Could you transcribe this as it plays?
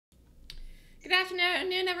Good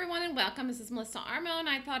afternoon, everyone, and welcome. This is Melissa Armo, and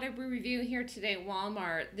I thought I'd review here today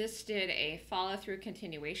Walmart. This did a follow-through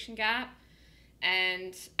continuation gap,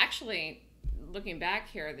 and actually, looking back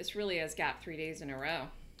here, this really has gapped 3 days in a row.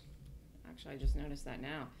 Actually, I just noticed that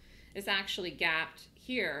now. It's actually gapped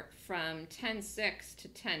here from 10-6 to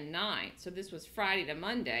 10-9. So this was Friday to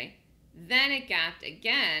Monday. Then it gapped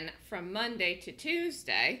again from Monday to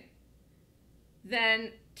Tuesday.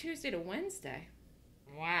 Then Tuesday to Wednesday.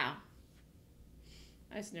 Wow.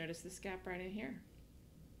 I just noticed this gap right in here.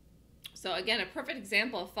 So again, a perfect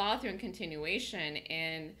example of follow-through and continuation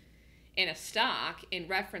in a stock in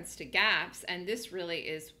reference to gaps, and this really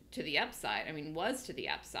is to the upside. I mean, was to the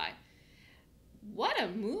upside. What a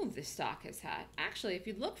move this stock has had. Actually, if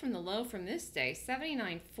you look from the low from this day,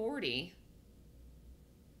 79.40,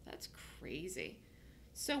 that's crazy.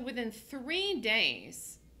 So within 3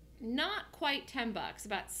 days, not quite $10,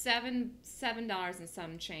 about $7 and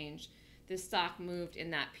some change, this stock moved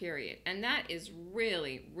in that period. And that is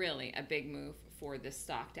really, really a big move for this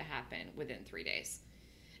stock to happen within 3 days.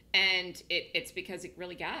 And it's because it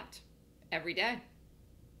really gapped every day.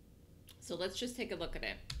 So let's just take a look at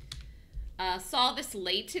it. Saw this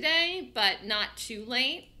late today, but not too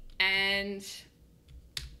late. And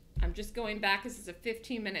I'm just going back. This is a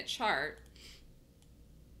 15-minute chart.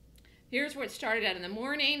 Here's where it started out in the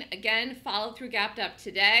morning. Again, followed through, gapped up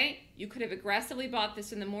today. You could have aggressively bought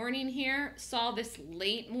this in the morning here. Saw this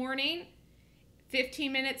late morning.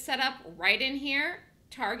 15-minute setup right in here.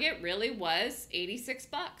 Target really was 86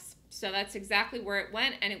 bucks. So that's exactly where it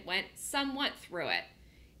went, and it went somewhat through it.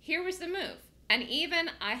 Here was the move. And even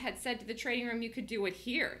I had said to the trading room, you could do it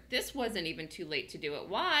here. This wasn't even too late to do it.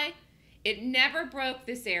 Why? It never broke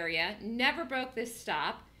this area, never broke this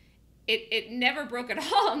stop. It never broke at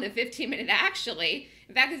all in the 15-minute actually.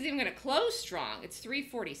 In fact, it's even going to close strong. It's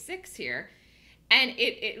 346 here. And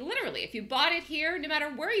it literally, if you bought it here, no matter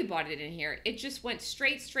where you bought it in here, it just went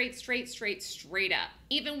straight up.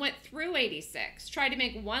 Even went through 86. Tried to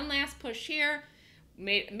make one last push here.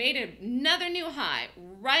 Made another new high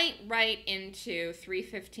right into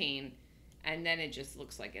 315. And then it just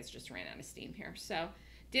looks like it's just ran out of steam here. So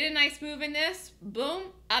did a nice move in this, boom,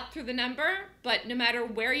 up through the number, but no matter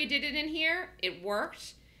where you did it in here, it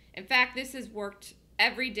worked. In fact, this has worked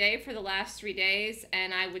every day for the last 3 days,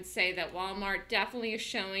 and I would say that Walmart definitely is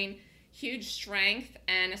showing huge strength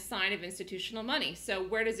and a sign of institutional money. So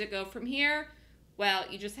where does it go from here? Well,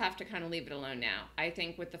 you just have to kind of leave it alone now. I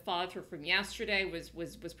think with the follow-through from yesterday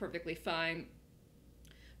was perfectly fine,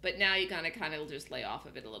 but now you gotta kind of just lay off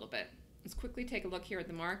of it a little bit. Let's quickly take a look here at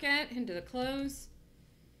the market, into the close.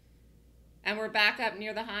 And we're back up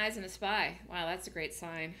near the highs in a SPY. Wow, that's a great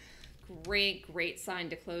sign. Great sign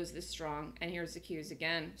to close this strong. And here's the cues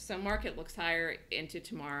again. So market looks higher into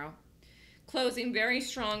tomorrow. Closing very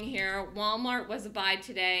strong here. Walmart was a buy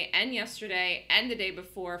today and yesterday and the day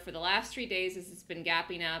before. For the last 3 days, this has been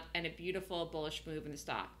gapping up and a beautiful bullish move in the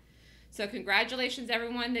stock. So congratulations,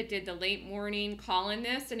 everyone that did the late morning call in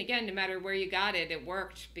this. And again, no matter where you got it, it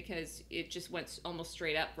worked because it just went almost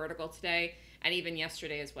straight up vertical today and even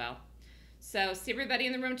yesterday as well. So see everybody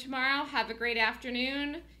in the room tomorrow. Have a great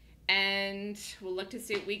afternoon, and we'll look to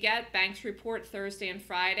see what we get. Banks report Thursday and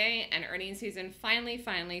Friday, and earnings season finally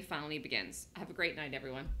begins. Have a great night,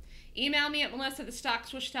 everyone. Email me at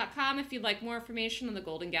melissa@thestockswoosh.com if you'd like more information on the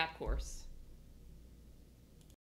Golden Gap course.